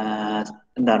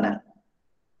എന്താണ്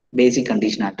ബേസിക്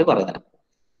കണ്ടീഷൻ ആയിട്ട് പറയുന്നത്.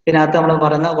 ഇതിനകത്ത് നമ്മൾ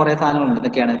പറയുന്ന കുറെ സാധനങ്ങളുണ്ട്.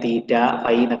 എന്തൊക്കെയാണ്? തീറ്റ,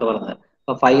 ഫൈ എന്നൊക്കെ പറയുന്നത്.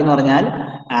 അപ്പൊ ഫൈ എന്ന് പറഞ്ഞാൽ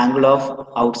ആംഗിൾ ഓഫ്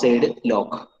ഔട്ട്സൈഡ്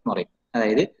ലോക്ക് എന്ന് പറയും.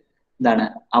 അതായത് എന്താണ്?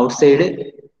 ഔട്ട്സൈഡ്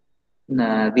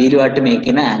വീലുമായിട്ട് മേക്ക്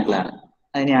ചെയ്യുന്ന ആംഗിൾ ആണ്.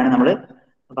 അതിനെയാണ് നമ്മൾ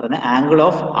പറയുന്നത് angle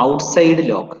of outside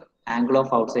lock. Angle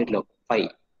of outside lock phi.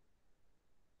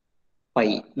 Phi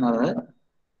എന്ന് പറയുന്നത്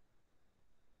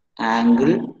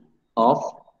angle of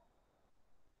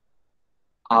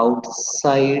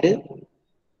outside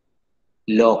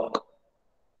lock,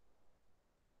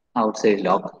 outside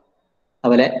lock.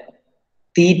 അതുപോലെ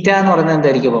തീറ്റ എന്ന് പറയുന്നത്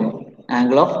എന്തായിരിക്കും? അപ്പം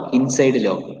angle of inside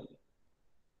lock,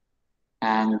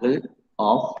 angle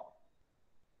of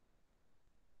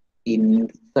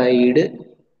inside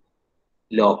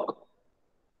lock.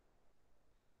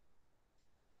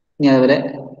 ഇനി അതുപോലെ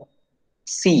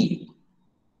സി,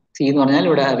 സി എന്ന് പറഞ്ഞാൽ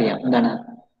ഇവിടെ അറിയാം എന്താണ്?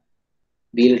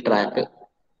 Wheel track,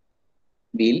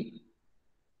 wheel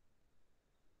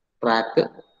track.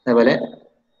 അതേപോലെ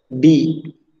ബി,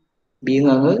 ബി എന്ന്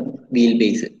പറയുന്നത് വീൽ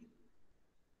ബേസ്,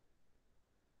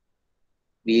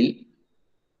 വീൽ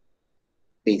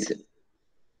ബേസ്.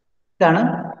 ഇതാണ്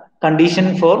കണ്ടീഷൻ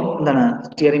ഫോർ എന്താണ്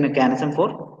steering mechanism four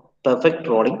perfect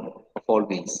rolling of all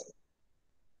wheels.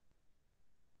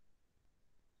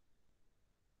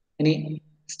 ഇനി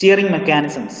സ്റ്റിയറിംഗ്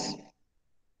മെക്കാനിസംസ്.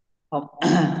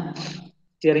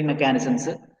 സ്റ്റിയറിംഗ്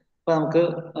മെക്കാനിസംസ് ഇപ്പൊ നമുക്ക്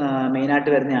മെയിൻ ആയിട്ട്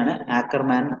വരുന്നതാണ്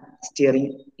ആക്കർമാൻ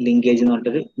സ്റ്റിയറിംഗ് ലിങ്കേജ് എന്ന്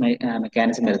പറഞ്ഞിട്ടൊരു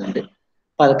മെക്കാനിസം വരുന്നുണ്ട്.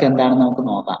 അപ്പൊ അതൊക്കെ എന്താണെന്ന് നമുക്ക്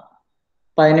നോക്കാം.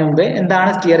 അപ്പൊ അതിന് മുമ്പ്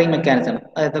എന്താണ് സ്റ്റിയറിംഗ് മെക്കാനിസം,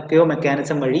 ഏതൊക്കെയോ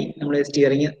മെക്കാനിസം വഴി നമ്മൾ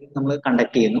സ്റ്റിയറിംഗ് നമ്മൾ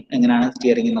കണ്ടക്ട് ചെയ്യുന്നു, എങ്ങനെയാണ്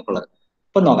സ്റ്റിയറിംഗ് എന്നൊക്കെ ഉള്ളത്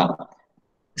അപ്പൊ നോക്കാം.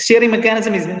 Steering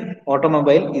mechanism is in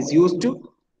automobile is use to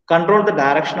control the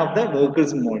direction of the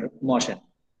vehicles motion.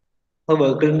 അപ്പൊ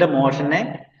വെഹിക്കിളിന്റെ മോഷനെ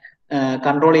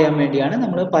കൺട്രോൾ ചെയ്യാൻ വേണ്ടിയാണ്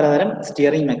നമ്മൾ പലതരം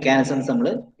സ്റ്റിയറിംഗ് മെക്കാനിസംസ് നമ്മൾ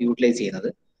യൂട്ടിലൈസ് ചെയ്യുന്നത്.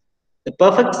 The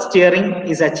perfect steering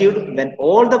is achieved when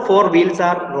all the four wheels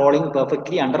are rolling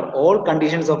perfectly under all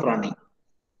conditions of running.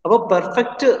 അപ്പോൾ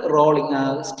perfect rolling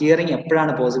steering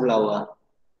എപ്പോഴാണ് possible ആവുക?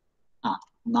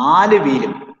 നാല്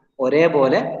വീലും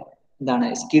ഒരേപോലെ എന്താണ്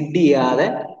സ്കിഡ് ചെയ്യാതെ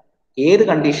ഏത്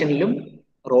കണ്ടീഷനിലും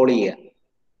റോൾ ചെയ്യുക.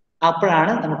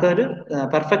 അപ്പോഴാണ് നമുക്കൊരു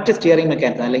പെർഫെക്റ്റ് സ്റ്റിയറിംഗ്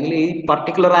മെക്കാനിസം. അല്ലെങ്കിൽ ഈ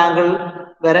പർട്ടിക്കുലർ ആംഗിൾ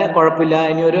വരെ കുഴപ്പമില്ല,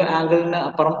 ഇനി ഒരു ആംഗിളിന്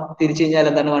അപ്പുറം തിരിച്ചു കഴിഞ്ഞാൽ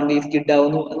എന്താണ് വണ്ടി സ്കിഡ്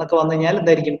ആവുന്നു എന്നൊക്കെ വന്നു കഴിഞ്ഞാൽ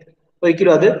എന്തായിരിക്കും,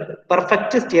 ഒരിക്കലും അത്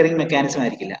പെർഫെക്റ്റ് സ്റ്റിയറിംഗ് മെക്കാനിസം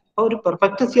ആയിരിക്കില്ല. അപ്പൊ ഒരു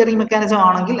പെർഫെക്റ്റ് സ്റ്റിയറിംഗ് മെക്കാനിസം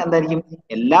ആണെങ്കിൽ എന്തായിരിക്കും,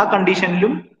 എല്ലാ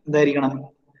കണ്ടീഷനിലും എന്തായിരിക്കണം,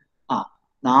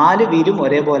 നാല് വീലും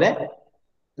ഒരേപോലെ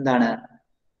എന്താണ്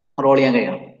റോൾ ചെയ്യാൻ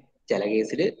കഴിയണം. ചില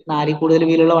കേസിൽ 4 കൂടുതൽ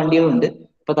വീലുള്ള വണ്ടികളുണ്ട്.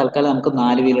 ഇപ്പൊ തൽക്കാലം നമുക്ക്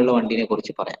 4 വീലുള്ള വണ്ടിനെ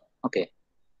കുറിച്ച് പറയാം. Okay.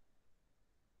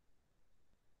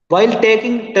 While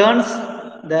taking turns,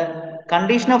 the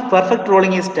condition of perfect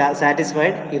rolling is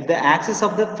satisfied if the axis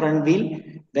of the front wheel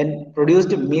when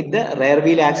produced meet the rear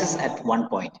wheel axis at one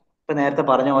point. ഇപ്പൊ നേരത്തെ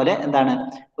പറഞ്ഞ പോലെ എന്താണ്,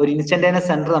 ഒരു ഇൻസ്റ്റന്റേനിയസ്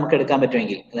സെന്റർ നമുക്ക് എടുക്കാൻ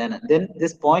പറ്റുമെങ്കിൽ അതാണ് then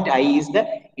this point I is the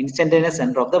instantaneous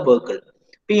center of the vehicle.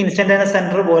 ഇപ്പൊ ഈ ഇൻസ്റ്റന്റേനിയസ്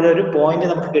സെന്റർ പോലെ ഒരു പോയിന്റ്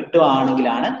നമുക്ക്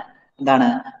കിട്ടുകയാണെങ്കിലാണ് എന്താണ്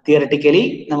തിയററ്റിക്കലി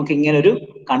നമുക്ക് ഇങ്ങനെ ഒരു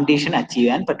കണ്ടീഷൻ അച്ചീവ്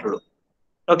ചെയ്യാൻ പറ്റുള്ളൂ.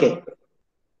 ഓക്കെ.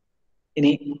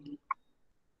 ഇനി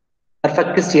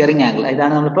പെർഫെക്റ്റ് സ്റ്റിയറിംഗ് ആംഗിൾ,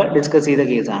 ഇതാണ് നമ്മളിപ്പോൾ ഡിസ്കസ് ചെയ്ത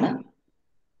കേസാണ്.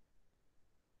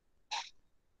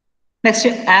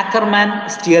 Next Ackermann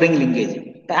steering linkage.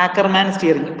 Ackermann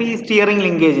steering, ഇപ്പൊ ഈ സ്റ്റിയറിംഗ്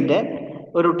ലിങ്കേജിന്റെ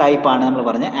ഒരു ടൈപ്പാണ് നമ്മൾ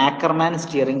പറഞ്ഞ ആക്കർമാൻ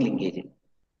സ്റ്റിയറിംഗ് ലിങ്കേജ്.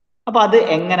 അപ്പൊ അത്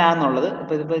എങ്ങനെയാണെന്നുള്ളത്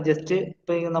ഇപ്പൊ ഇതിപ്പോ ജസ്റ്റ്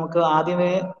ഇപ്പൊ നമുക്ക്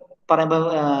ആദ്യമേ പറയുമ്പോൾ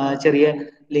ചെറിയ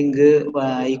link,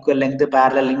 equal length,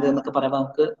 parallel link എന്നൊക്കെ പറയുമ്പോൾ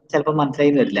നമുക്ക് ചിലപ്പോൾ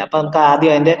മനസ്സിലായി വരില്ല. അപ്പൊ നമുക്ക്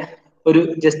ആദ്യം അതിന്റെ ഒരു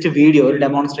ജസ്റ്റ് വീഡിയോ, ഒരു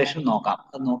ഡെമോൺസ്ട്രേഷൻ നോക്കാം.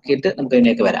 അത് നോക്കിയിട്ട് നമുക്ക്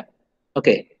ഇതിലേക്ക് വരാം.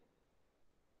 ഓക്കെ.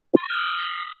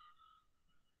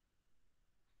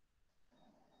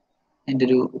 എൻ്റെ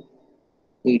ഒരു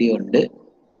വീഡിയോ ഉണ്ട്.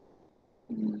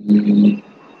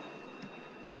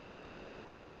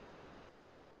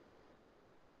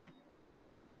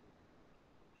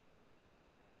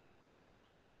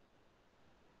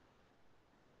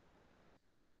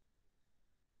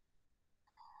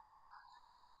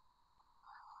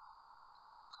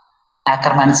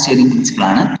 ആക്കർമാൻ സ്റ്റിയറിംഗ് പ്രിൻസിപ്പിൾ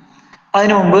ആണ്.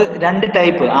 അതിനു മുമ്പ് രണ്ട്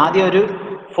ടൈപ്പ്, ആദ്യം ഒരു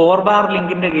 4 ബാർ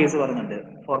ലിങ്കിന്റെ കേസ് പറയുന്നുണ്ട്.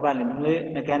 4 ബാർ ലിങ്ക് നിങ്ങൾ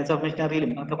മെക്കാനിക്സ് ഓഫ്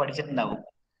മെഷീനറിയിലും ഒക്കെ പഠിച്ചിട്ടുണ്ടാവും.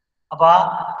 അപ്പൊ ആ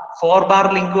 4 ബാർ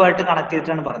ലിങ്കുമായിട്ട് കണക്ട്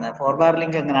ചെയ്തിട്ടാണ് പറഞ്ഞത്. 4 ബാർ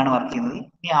ലിങ്ക് എങ്ങനെയാണ് വർക്ക് ചെയ്യുന്നത്,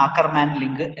 ഇനി ആക്കർമാൻ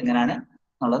ലിങ്ക് എങ്ങനെയാണ്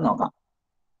എന്നുള്ളത് നോക്കാം.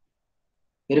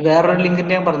 ഒരു വേറൊരു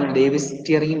ലിങ്കിന്റെ പറഞ്ഞിട്ടുണ്ട്, ഡേവിസ്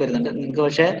സ്റ്റിയറിംഗും വരുന്നുണ്ട് നിങ്ങൾക്ക്,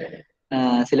 പക്ഷെ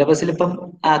സിലബസിൽ ഇപ്പം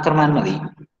ആക്കർമാൻ മതി.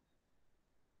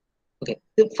 ഓക്കെ.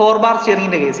 4 ബാർ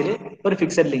സ്റ്റിയറിംഗിന്റെ കേസിൽ ഒരു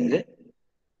ഫിക്സഡ് ലിങ്ക്,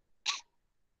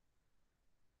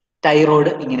 ടൈ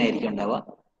റോഡ് ഇങ്ങനെ ആയിരിക്കും ഉണ്ടാവുക.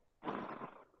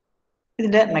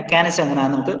 ഇതിന്റെ മെക്കാനിസം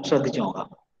എങ്ങനെയാണെന്ന് നമുക്ക് ശ്രദ്ധിച്ചു നോക്കാം.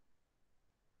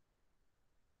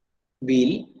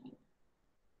 Wheel,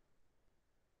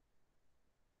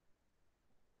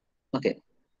 okay.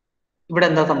 ഇവിടെ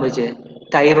എന്താ സംഭവിച്ചത്,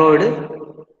 ടൈ റോഡ്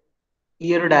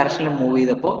ഈ ഒരു ഡയറക്ഷനിൽ മൂവ്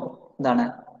ചെയ്തപ്പോ എന്താണ്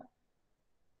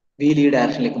വീൽ ഈ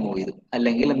ഡയറക്ഷനിലേക്ക് മൂവ് ചെയ്തു.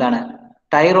 അല്ലെങ്കിൽ എന്താണ്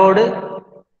ടൈ റോഡ്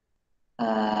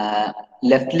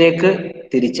ലെഫ്റ്റിലേക്ക്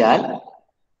തിരിച്ചാൽ,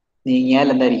 നീങ്ങിയാൽ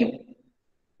എന്തായിരിക്കും,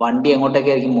 വണ്ടി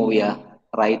എങ്ങോട്ടേക്കായിരിക്കും മൂവ് ചെയ്യുക,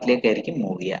 റൈറ്റിലേക്കായിരിക്കും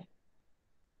മൂവ് ചെയ്യുക,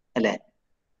 അല്ലെ?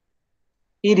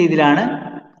 ഈ രീതിയിലാണ്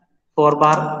 4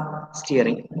 ബാർ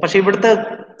സ്റ്റിയറിംഗ്. പക്ഷെ ഇവിടുത്തെ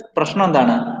പ്രശ്നം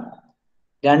എന്താണ്,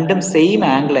 രണ്ടും സെയിം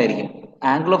ആംഗിൾ ആയിരിക്കും,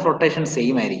 ആംഗിൾ ഓഫ് റൊട്ടേഷൻ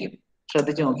സെയിം ആയിരിക്കും.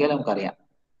 ശ്രദ്ധിച്ചു നോക്കിയാൽ നമുക്കറിയാം,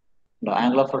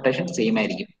 ആംഗിൾ ഓഫ് റൊട്ടേഷൻ സെയിം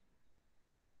ആയിരിക്കും.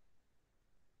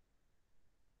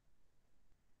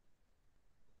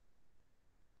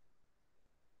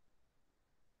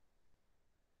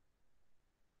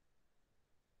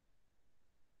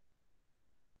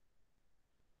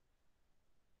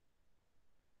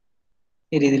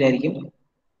 ഈ രീതിയിലായിരിക്കും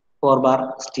 4 ബാർ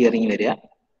സ്റ്റിയറിംഗ് വരിക.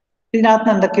 ഇതിനകത്ത്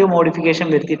എന്തൊക്കെയോ മോഡിഫിക്കേഷൻ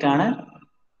വരുത്തിയിട്ടാണ്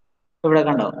ഇവിടെ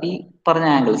കണ്ടോ ഈ പറഞ്ഞ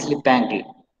ആംഗിൾ, സ്ലിപ്പ് ആംഗിൾ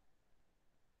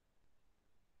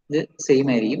ഇത് സെയിം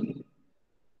ആയിരിക്കും.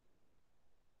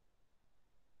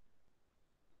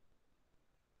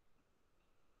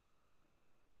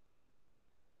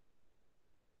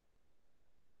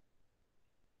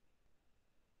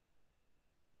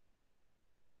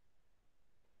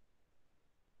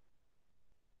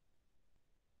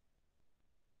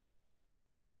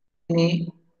 ഇനി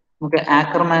നമുക്ക്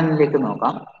ആക്കർമാനിലേക്ക്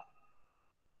നോക്കാം.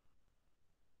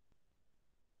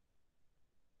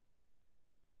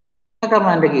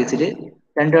 ആക്കർമാന്റെ കേസിൽ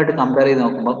രണ്ടുമായിട്ട് കമ്പയർ ചെയ്ത്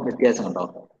നോക്കുമ്പോൾ വ്യത്യാസം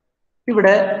ഉണ്ടാവും.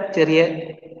 ഇവിടെ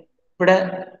ഇവിടെ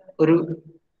ഒരു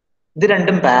ഇത്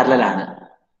രണ്ടും പാരലലാണ്,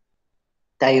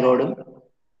 തൈറോയിഡും.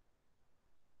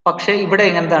 പക്ഷെ ഇവിടെ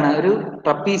എങ്ങനത്താണ്, ഒരു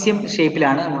ട്രപ്പീസിയം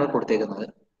ഷേപ്പിലാണ് നമ്മൾ കൊടുത്തേക്കുന്നത്.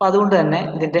 അപ്പൊ അതുകൊണ്ട് തന്നെ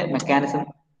ഇതിന്റെ മെക്കാനിസം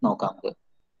നോക്കാം നമുക്ക്.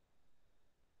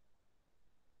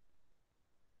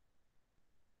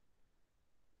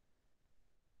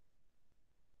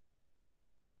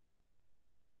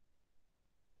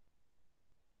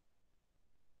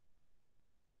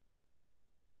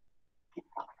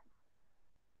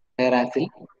 ആക്സിൽ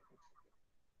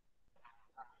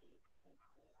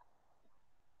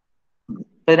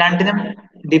രണ്ടിനും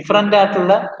ഡിഫറെന്റ്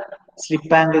ആയിട്ടുള്ള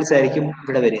സ്ലിപ്പ് ആംഗിൾസ് ആയിരിക്കും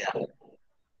ഇവിടെ വരിക.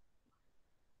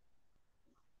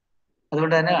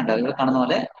 അതുകൊണ്ട് തന്നെ കണ്ടോ, ഇവിടെ കാണുന്ന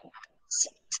പോലെ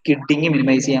സ്കിഡിങ്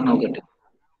മിനിമൈസ് ചെയ്യാൻ നോക്കിയിട്ട്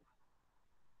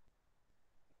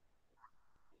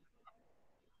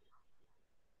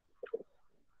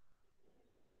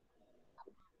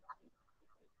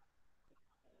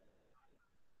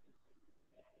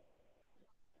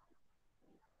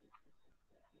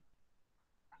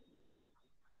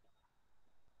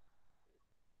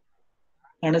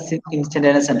ആണ്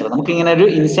ഇൻസ്റ്റന്റേനിയസ് സെന്റർ. നമുക്ക് ഇങ്ങനെ ഒരു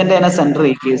ഇൻസ്റ്റന്റേനിയസ് സെന്റർ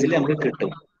ഈ കേസിൽ നമുക്ക്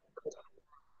കിട്ടും.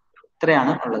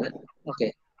 ഇത്രയാണ് ഉള്ളത്. ഓക്കെ,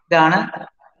 ഇതാണ്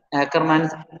ആക്കർമാൻ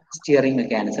സ്റ്റിയറിംഗ്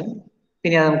മെക്കാനിസം.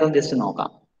 പിന്നെ അത് നമുക്ക് ജസ്റ്റ്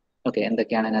നോക്കാം. ഓക്കെ,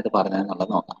 എന്തൊക്കെയാണ് അതിനകത്ത്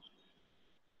പറഞ്ഞതെന്നുള്ളത് നോക്കാം.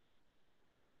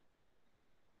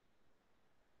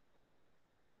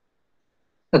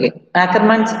 Okay,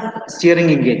 Ackermann's steering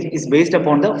linkage is based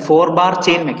upon the 4-bar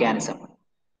chain mechanism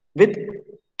with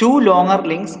 2 longer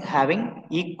links having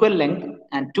equal length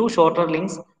and 2 shorter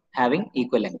links having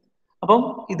equal length. അപ്പം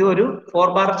ഇത് ഒരു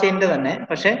 4-bar ചെയിനിന്റെ തന്നെ,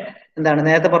 പക്ഷെ എന്താണ്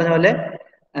നേരത്തെ പറഞ്ഞ പോലെ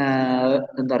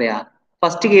എന്താ പറയാ,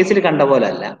 ഫസ്റ്റ് കേസിൽ കണ്ട പോലെ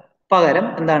അല്ല. പകരം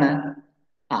എന്താണ്,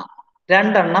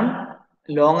 രണ്ടെണ്ണം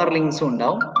ലോങ്ങർ ലിങ്ക്സും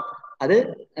ഉണ്ടാവും, അത്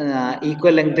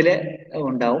ഈക്വൽ ലെങ്തില്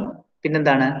ഉണ്ടാവും.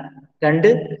 പിന്നെന്താണ്, രണ്ട്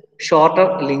ഷോർട്ടർ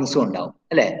ലിങ്ക്സും ഉണ്ടാവും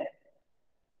അല്ലെ.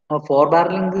 4-bar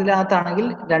ലിങ്കിനകത്താണെങ്കിൽ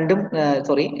രണ്ടും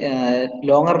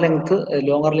ലോങ്ങർ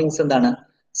ലിങ്ക്സ് എന്താണ്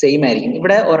സെയിം ആയിരിക്കും.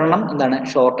 ഇവിടെ ഒരെണ്ണം എന്താണ്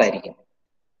ഷോർട്ട് ആയിരിക്കും.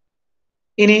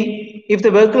 ഇനി if the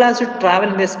vehicle has to travel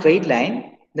in a straight line,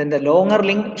 then the longer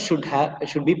link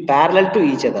should be parallel to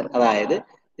each other. അതായത്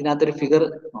ഇതിനകത്തൊരു ഫിഗർ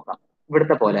നോക്കാം,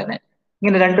 ഇവിടുത്തെ പോലെ തന്നെ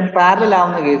ഇങ്ങനെ രണ്ടും പാരലൽ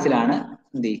ആവുന്ന കേസിലാണ്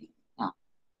എന്ത് ചെയ്യും,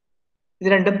 ഇത്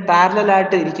രണ്ടും പാരലൽ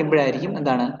ആയിട്ട് ഇരിക്കുമ്പോഴായിരിക്കും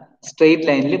എന്താണ് സ്ട്രെയിറ്റ്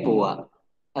ലൈനിൽ പോവുക.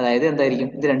 അതായത് എന്തായിരിക്കും,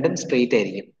 ഇത് രണ്ടും സ്ട്രെയിറ്റ്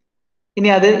ആയിരിക്കും. ഇനി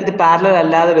ഇത് പാരലൽ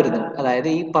അല്ലാതെ വരുന്നു, അതായത്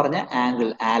ഈ പറഞ്ഞ ആംഗിൾ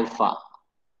ആൽഫ,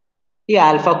 ഈ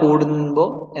ആൽഫ കൂടുമ്പോൾ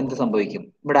എന്ത് സംഭവിക്കും,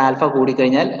 ഇവിടെ ആൽഫ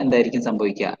കൂടിക്കഴിഞ്ഞാൽ എന്തായിരിക്കും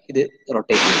സംഭവിക്കുക, ഇത്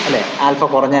റൊട്ടേറ്റ് ചെയ്യും അല്ലെ. ആൽഫ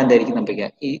കുറഞ്ഞാൽ എന്തായിരിക്കും സംഭവിക്കുക,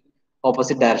 ഈ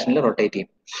ഓപ്പോസിറ്റ് ഡയറക്ഷനിൽ റൊട്ടേറ്റ് ചെയ്യും.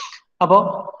 അപ്പോ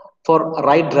ഫോർ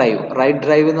റൈറ്റ്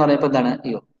ഡ്രൈവ് എന്ന് പറഞ്ഞപ്പോ എന്താണ്,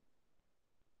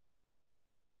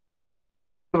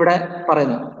 ഇവിടെ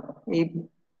പറയുന്നു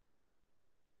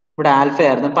ഇവിടെ ആൽഫ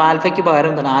ആയിരുന്നു. അപ്പൊ ആൽഫയ്ക്ക് പകരം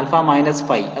എന്താണ് ആൽഫ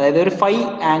 -5, അതായത് ഒരു 5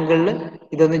 ആംഗിളിൽ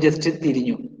ഇതൊന്ന് ജസ്റ്റ്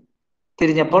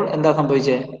തിരിഞ്ഞപ്പോൾ എന്താ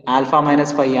സംഭവിച്ചത്, ആൽഫ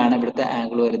 -5 ആണ് ഇവിടുത്തെ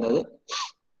ആംഗിൾ വരുന്നത്.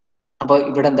 അപ്പൊ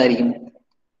ഇവിടെ എന്തായിരിക്കും,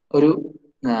 ഒരു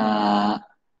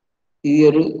ഈ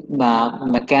ഒരു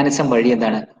മെക്കാനിസം വഴി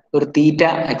എന്താണ് ഒരു തീറ്റ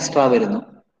എക്സ്ട്രാ വരുന്നു.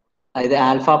 അതായത്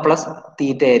ആൽഫ പ്ലസ്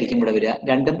തീറ്റ ആയിരിക്കും ഇവിടെ വരിക.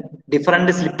 രണ്ടും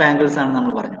ഡിഫറെന്റ് സ്ലിപ്പ് ആംഗിൾസ് ആണ്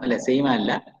നമ്മൾ പറഞ്ഞു അല്ലെ, സെയിം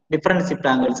അല്ല, ഡിഫറെന്റ് സ്ലിപ്പ്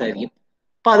ആംഗിൾസ് ആയിരിക്കും.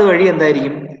 അപ്പൊ അതുവഴി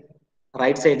എന്തായിരിക്കും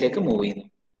റൈറ്റ് സൈഡിലേക്ക് മൂവ് ചെയ്യുന്നു.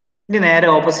 ഇനി നേരെ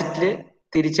ഓപ്പോസിറ്റില്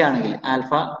തിരിച്ചാണെങ്കിൽ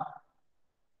ആൽഫ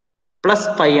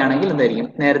 +5 ആണെങ്കിൽ എന്തായിരിക്കും,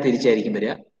 നേരെ തിരിച്ചായിരിക്കും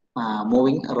വരിക.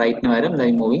 മൂവിങ് റൈറ്റിന് പകരം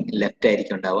മൂവിങ് ലെഫ്റ്റ്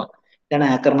ആയിരിക്കും ഉണ്ടാവുക. ഇതാണ്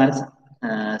ആക്കർമാൻസ്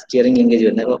സ്റ്റിയറിംഗ് ലിങ്കേജ്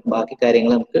വരുന്നത്. അപ്പൊ ബാക്കി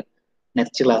കാര്യങ്ങൾ നമുക്ക്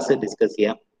നെക്സ്റ്റ് ക്ലാസ് ഡിസ്കസ്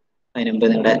ചെയ്യാം. അതിന് മുമ്പ്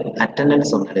നിങ്ങളുടെ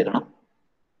അറ്റൻഡൻസ് ഒന്ന് എടുക്കണം.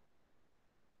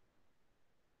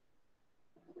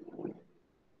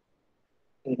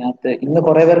 ഇതിനകത്ത് ഇന്ന്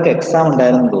കുറെ പേർക്ക് എക്സാം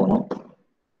ഉണ്ടായിരുന്നു തോന്നുന്നു,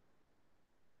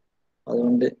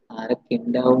 അതുകൊണ്ട് ആരൊക്കെ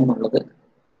ഉണ്ടാവും എന്നുള്ളത്